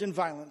 rage, and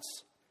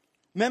violence.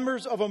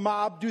 Members of a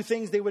mob do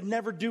things they would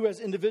never do as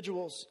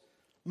individuals.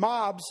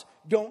 Mobs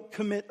don't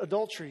commit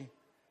adultery.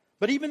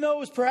 But even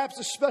those, perhaps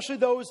especially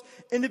those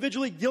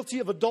individually guilty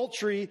of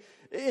adultery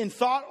in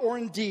thought or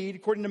in deed,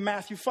 according to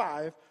Matthew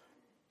 5,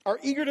 are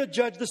eager to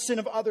judge the sin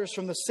of others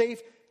from the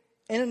safe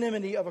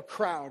anonymity of a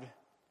crowd.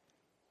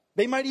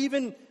 They might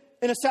even,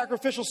 in a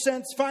sacrificial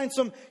sense, find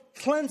some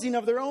cleansing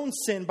of their own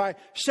sin by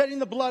shedding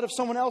the blood of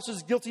someone else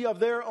who's guilty of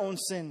their own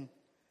sin.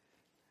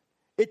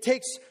 It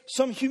takes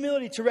some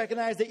humility to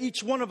recognize that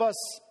each one of us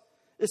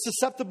is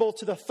susceptible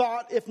to the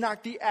thought, if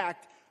not the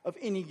act, of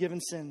any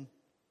given sin.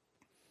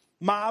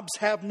 Mobs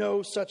have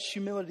no such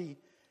humility.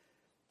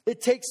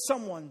 It takes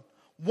someone,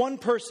 one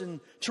person,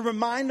 to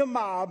remind a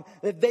mob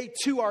that they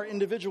too are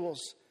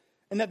individuals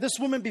and that this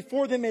woman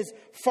before them is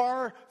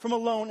far from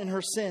alone in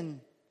her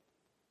sin.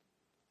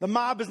 The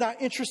mob is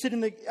not interested in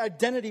the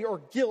identity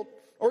or guilt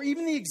or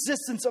even the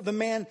existence of the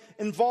man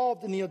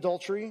involved in the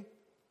adultery.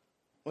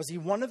 Was he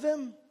one of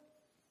them?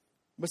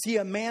 Was he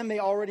a man they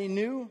already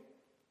knew?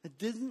 It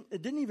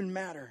didn't even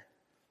matter.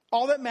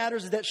 All that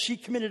matters is that she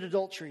committed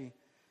adultery.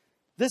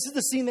 This is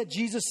the scene that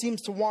Jesus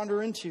seems to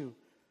wander into.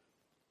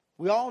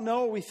 We all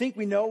know, we think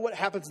we know what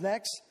happens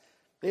next.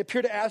 They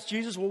appear to ask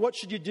Jesus, well, what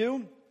should you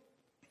do?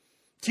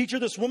 Teacher,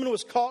 this woman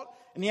was caught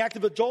in the act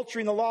of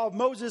adultery, and the law of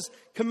Moses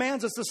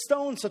commands us to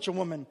stone such a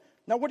woman.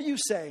 Now, what do you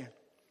say?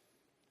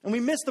 And we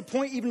miss the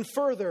point even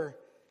further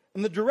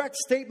in the direct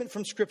statement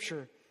from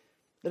Scripture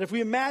that if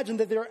we imagine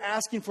that they're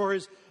asking for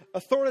his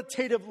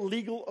authoritative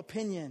legal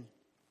opinion,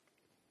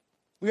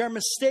 we are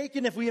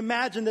mistaken if we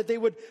imagine that they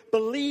would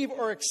believe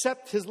or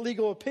accept his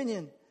legal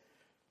opinion.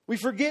 We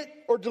forget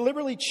or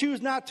deliberately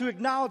choose not to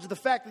acknowledge the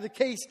fact that the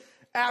case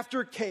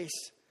after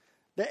case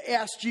that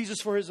ask Jesus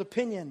for his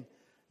opinion,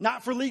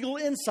 not for legal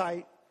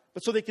insight,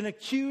 but so they can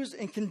accuse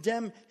and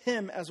condemn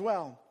him as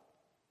well.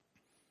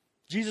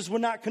 Jesus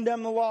would not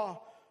condemn the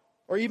law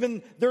or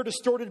even their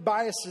distorted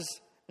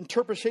biases,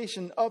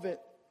 interpretation of it.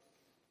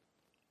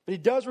 But he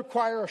does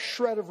require a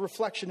shred of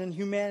reflection and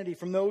humanity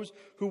from those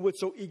who would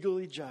so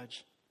eagerly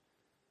judge.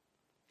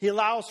 He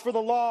allows for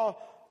the law,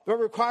 but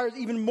requires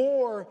even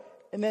more,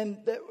 and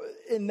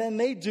then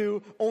they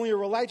do. Only a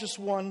righteous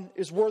one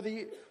is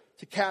worthy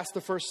to cast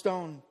the first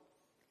stone.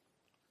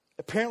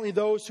 Apparently,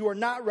 those who are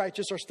not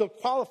righteous are still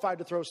qualified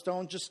to throw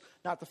stones, just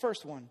not the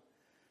first one.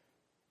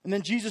 And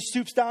then Jesus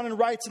stoops down and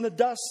writes in the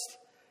dust.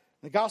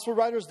 The gospel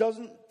writers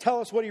doesn't tell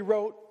us what he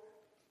wrote.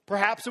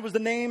 Perhaps it was the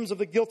names of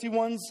the guilty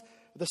ones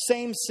of the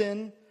same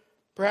sin.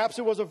 Perhaps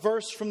it was a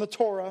verse from the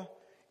Torah.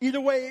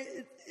 Either way,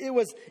 it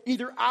was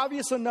either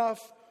obvious enough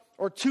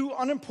or too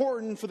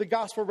unimportant for the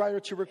gospel writer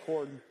to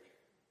record.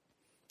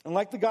 And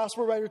like the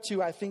gospel writer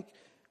too, I think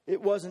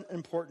it wasn't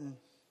important.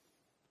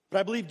 But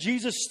I believe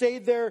Jesus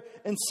stayed there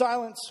in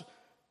silence,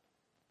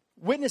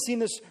 witnessing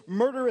this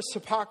murderous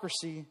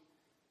hypocrisy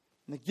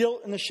and the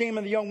guilt and the shame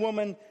of the young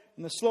woman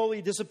and the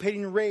slowly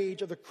dissipating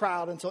rage of the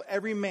crowd until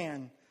every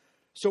man,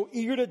 so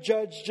eager to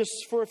judge just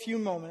for a few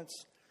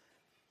moments,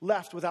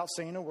 left without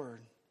saying a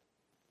word.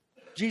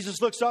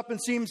 Jesus looks up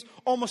and seems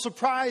almost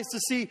surprised to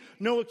see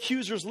no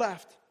accusers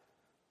left.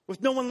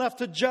 With no one left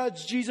to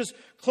judge, Jesus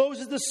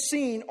closes the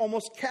scene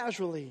almost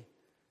casually.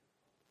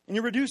 And he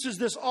reduces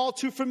this all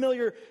too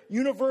familiar,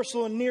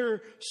 universal, and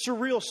near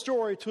surreal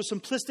story to a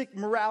simplistic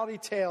morality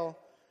tale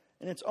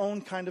in its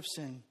own kind of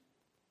sin.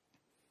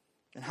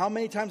 And how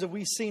many times have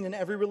we seen in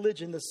every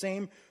religion the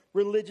same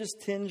religious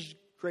tinged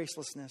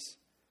gracelessness?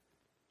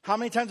 How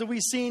many times have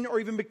we seen or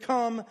even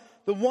become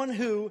the one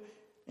who,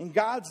 in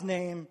God's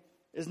name,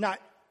 is not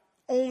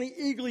only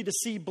eagerly to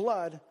see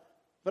blood,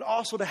 but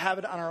also to have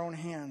it on our own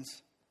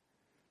hands?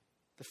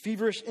 The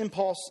feverish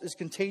impulse is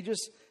contagious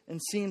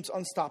and seems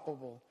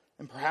unstoppable.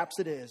 And perhaps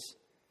it is.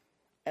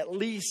 At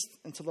least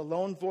until the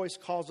lone voice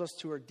calls us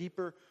to our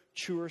deeper,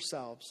 truer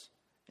selves.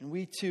 And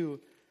we too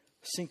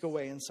sink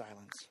away in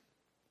silence.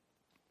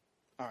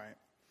 All right.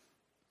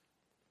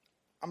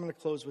 I'm going to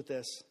close with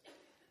this.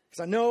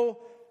 Because I know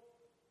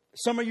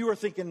some of you are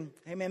thinking,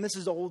 hey man, this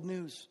is old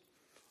news.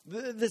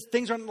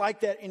 Things aren't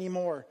like that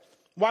anymore.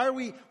 Why are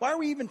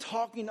we even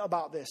talking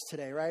about this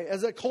today, right?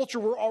 As a culture,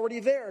 we're already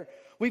there.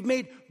 We've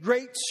made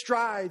great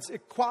strides.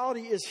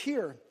 Equality is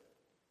here.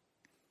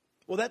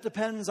 Well, that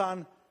depends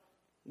on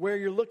where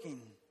you're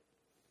looking,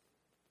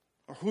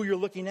 or who you're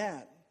looking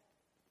at,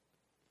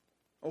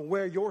 or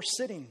where you're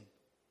sitting.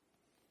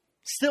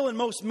 Still, in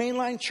most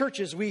mainline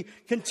churches, we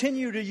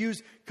continue to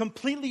use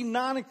completely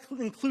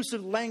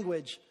non-inclusive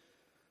language.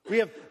 We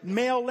have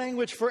male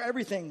language for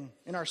everything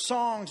in our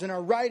songs, in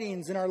our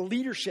writings, in our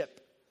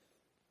leadership.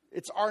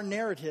 It's our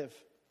narrative.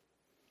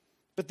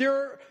 But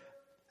there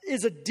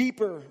is a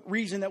deeper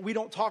reason that we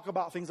don't talk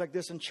about things like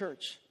this in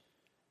church.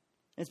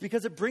 It's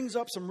because it brings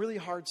up some really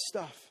hard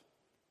stuff.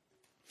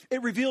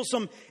 It reveals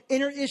some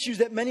inner issues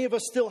that many of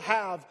us still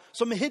have,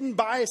 some hidden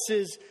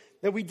biases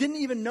that we didn't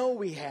even know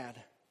we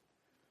had.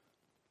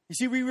 You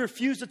see, we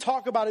refuse to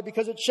talk about it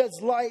because it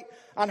sheds light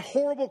on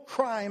horrible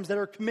crimes that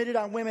are committed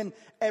on women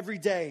every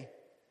day.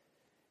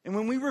 And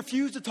when we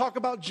refuse to talk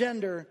about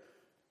gender,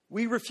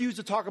 we refuse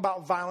to talk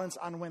about violence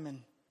on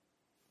women.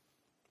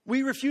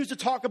 We refuse to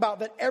talk about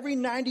that every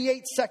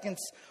 98 seconds,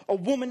 a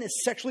woman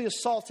is sexually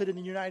assaulted in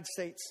the United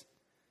States.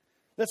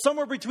 That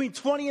somewhere between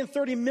 20 and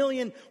 30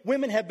 million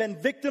women have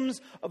been victims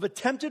of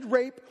attempted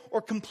rape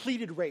or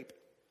completed rape.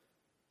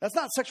 That's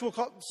not sexual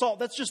assault,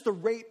 that's just the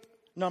rape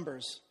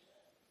numbers.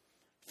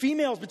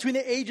 Females between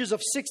the ages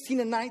of 16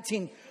 and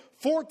 19,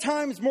 4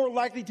 times more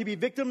likely to be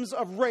victims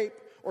of rape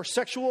or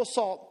sexual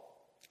assault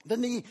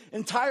than the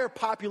entire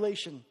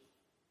population.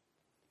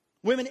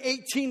 Women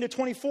 18 to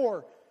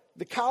 24,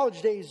 the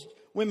college days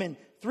women,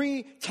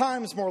 3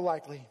 times more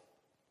likely.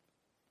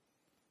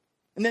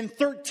 And then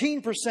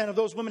 13% of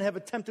those women have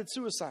attempted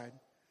suicide.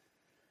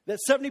 That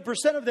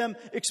 70% of them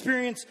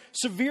experience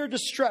severe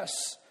distress,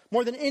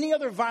 more than any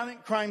other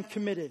violent crime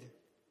committed.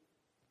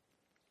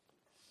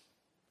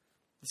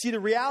 You see, the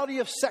reality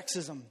of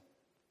sexism,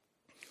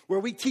 where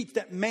we teach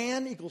that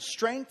man equals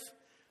strength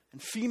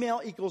and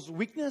female equals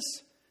weakness,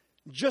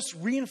 just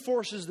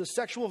reinforces the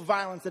sexual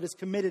violence that is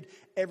committed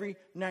every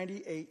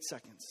 98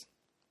 seconds.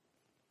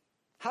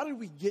 How did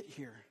we get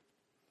here?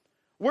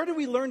 Where did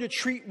we learn to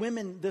treat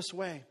women this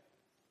way?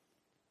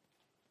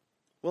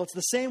 Well, it's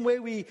the same way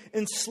we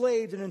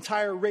enslaved an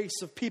entire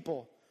race of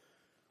people.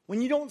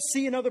 When you don't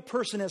see another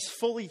person as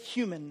fully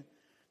human,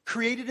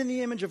 created in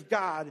the image of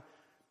God,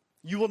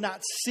 you will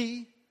not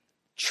see,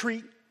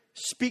 treat,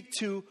 speak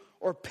to,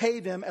 or pay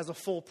them as a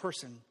full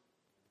person.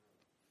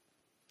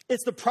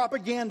 It's the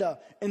propaganda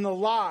and the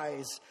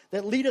lies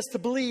that lead us to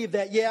believe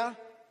that, yeah,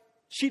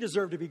 she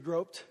deserved to be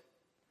groped.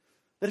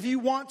 That if you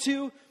want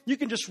to, you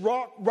can just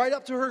walk right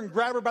up to her and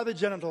grab her by the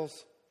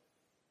genitals.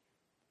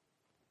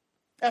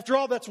 After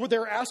all, that's what they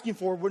were asking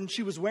for when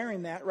she was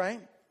wearing that,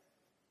 right?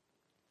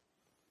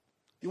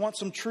 You want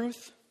some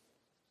truth?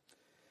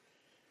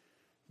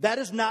 That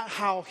is not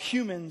how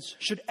humans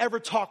should ever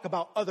talk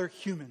about other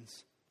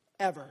humans.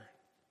 Ever.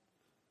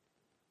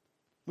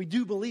 We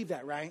do believe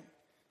that, right?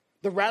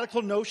 The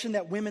radical notion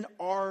that women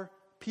are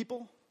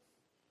people.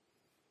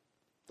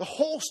 The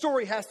whole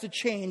story has to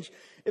change.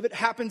 If it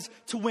happens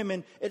to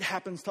women, it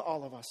happens to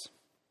all of us.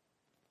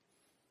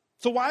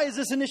 So why is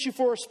this an issue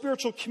for our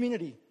spiritual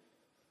community?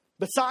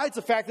 Besides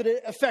the fact that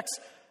it affects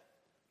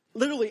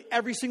literally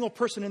every single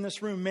person in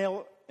this room,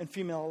 male and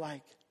female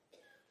alike.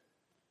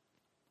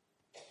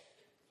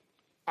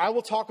 I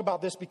will talk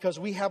about this because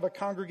we have a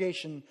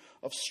congregation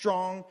of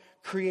strong,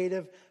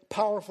 creative,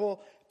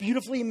 powerful,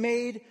 beautifully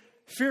made,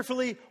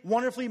 fearfully,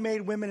 wonderfully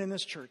made women in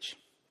this church.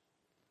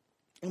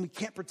 And we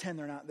can't pretend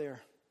they're not there.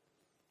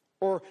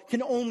 Or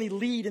can only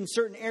lead in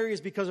certain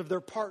areas because of their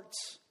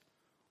parts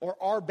or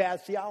our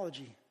bad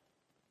theology.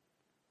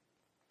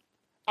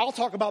 I'll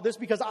talk about this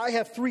because I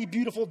have 3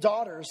 beautiful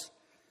daughters.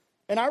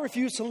 And I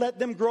refuse to let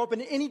them grow up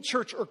in any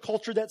church or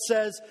culture that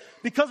says,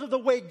 because of the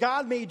way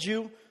God made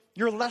you,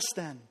 you're less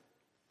than.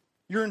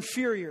 You're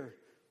inferior.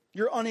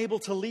 You're unable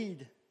to lead.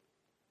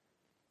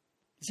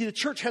 You see, the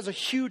church has a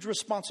huge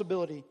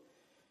responsibility.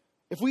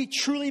 If we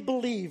truly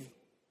believe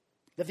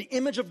that the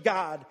image of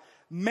God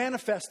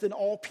manifests in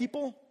all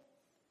people,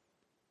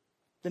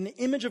 then the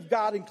image of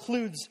God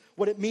includes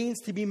what it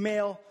means to be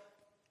male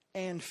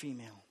and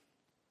female.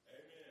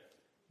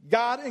 Amen.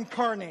 God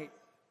incarnate,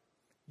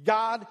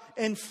 God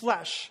in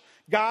flesh,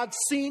 God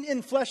seen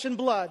in flesh and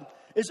blood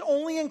is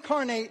only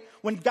incarnate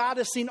when God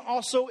is seen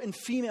also in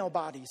female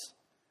bodies.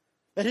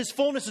 That his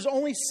fullness is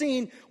only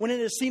seen when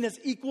it is seen as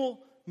equal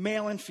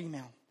male and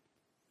female.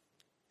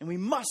 And we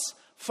must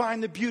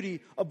find the beauty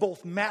of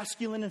both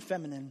masculine and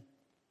feminine.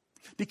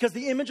 Because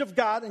the image of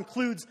God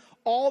includes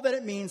all that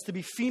it means to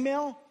be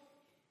female,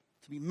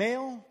 to be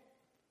male,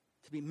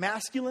 to be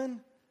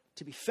masculine,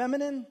 to be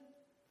feminine.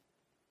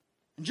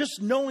 And just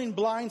knowing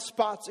blind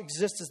spots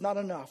exist is not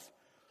enough.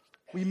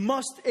 We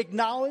must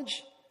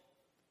acknowledge,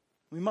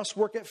 we must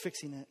work at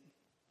fixing it.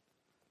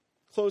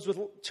 Close with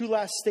 2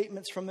 last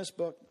statements from this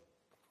book.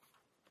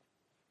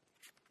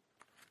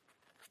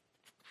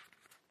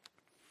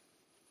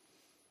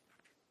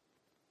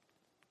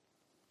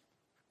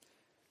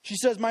 She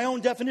says, my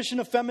own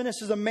definition of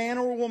feminist is a man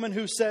or a woman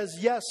who says,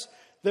 yes,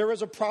 there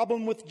is a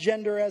problem with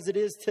gender as it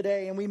is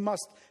today, and we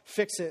must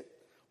fix it.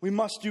 We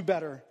must do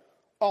better.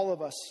 All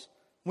of us,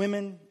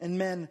 women and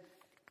men,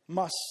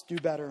 must do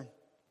better.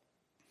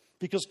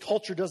 Because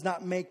culture does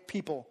not make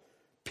people.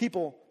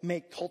 People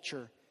make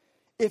culture.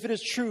 If it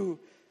is true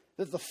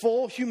that the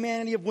full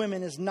humanity of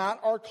women is not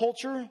our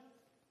culture,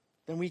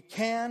 then we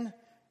can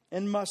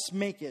and must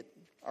make it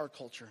our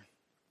culture.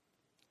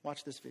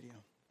 Watch this video.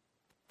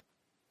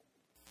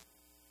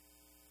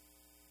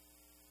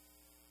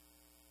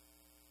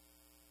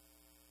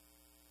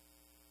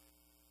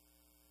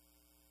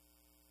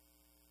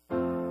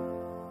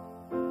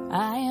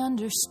 I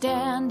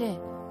understand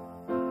it.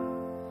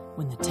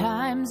 When the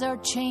times are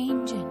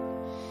changing,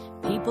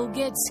 people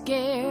get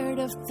scared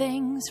of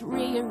things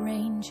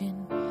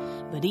rearranging.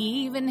 But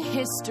even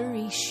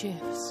history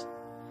shifts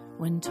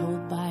when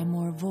told by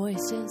more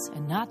voices,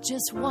 and not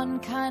just one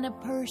kind of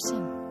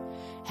person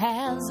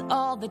has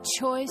all the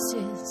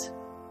choices.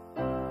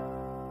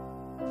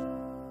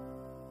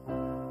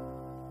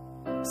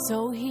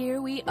 So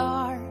here we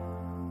are.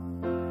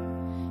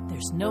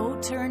 There's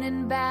no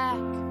turning back.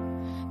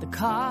 The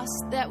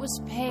cost that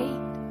was paid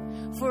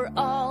for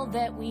all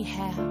that we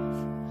have.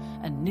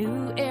 A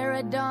new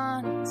era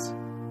dawns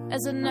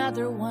as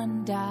another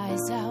one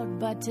dies out.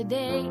 But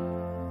today,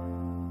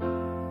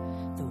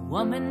 the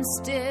woman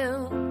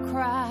still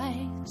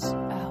cries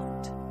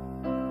out.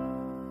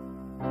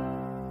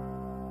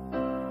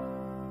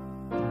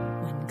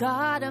 When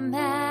God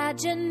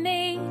imagined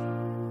me,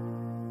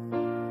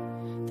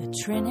 the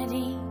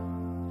Trinity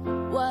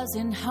was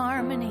in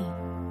harmony.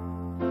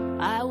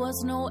 I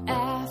was no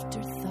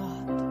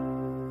afterthought,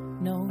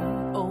 no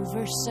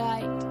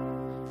oversight,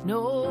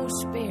 no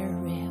spare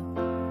rib,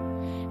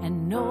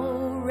 and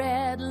no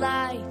red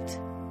light.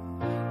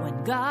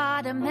 When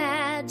God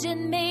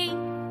imagined me,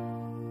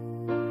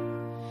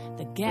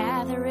 the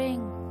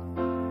gathering,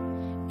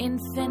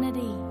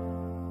 infinity,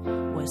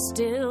 was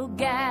still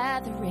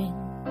gathering,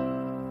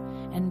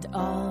 and and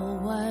all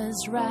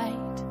was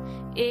right.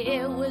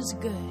 It was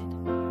good,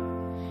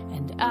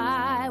 and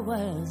I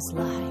was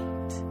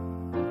light.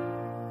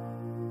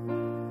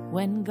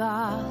 When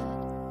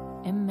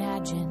God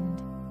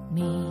imagined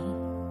me.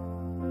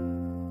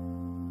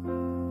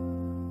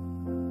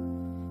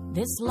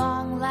 This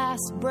long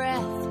last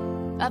breath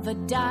of a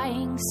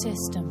dying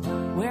system,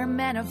 where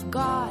men of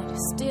God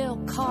still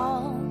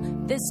call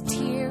this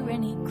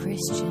tyranny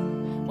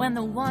Christian, when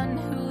the one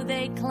who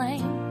they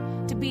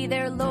claim to be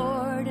their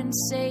Lord and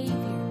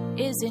Savior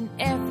is in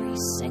every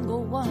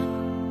single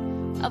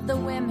one of the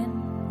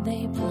women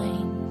they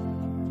blame.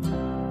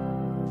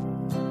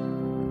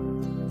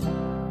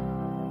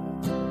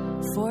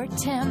 For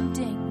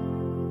tempting,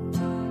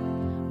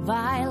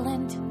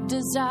 violent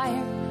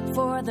desire,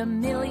 for the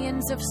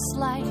millions of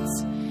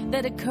slights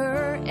that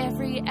occur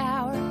every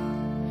hour,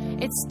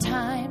 it's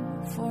time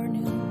for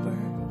new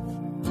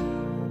birth,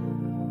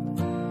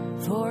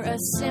 for a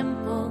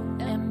simple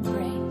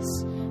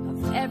embrace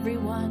of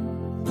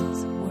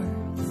everyone's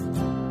worth.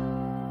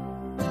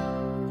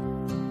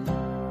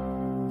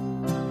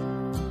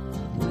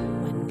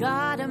 When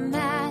God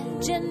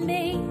imagined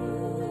me,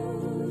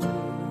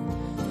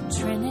 the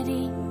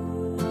Trinity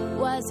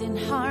was in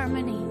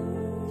harmony.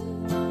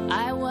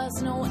 I was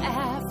no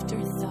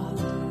afterthought,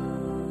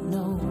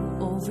 no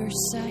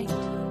oversight,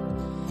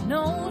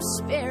 no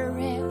spare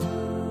rib,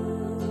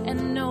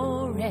 and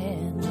no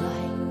red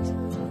light.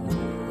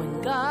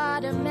 When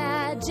God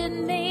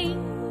imagined me,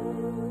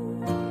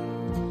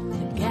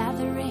 the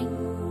gathering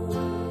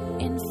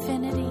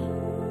infinity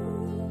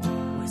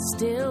was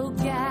still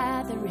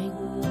gathering,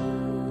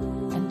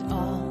 and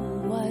all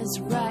was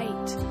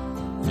right.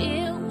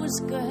 It was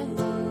good,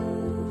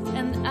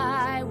 and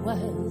I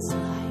was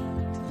light.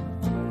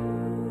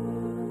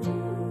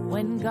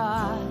 When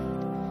God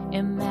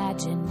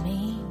imagined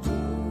me.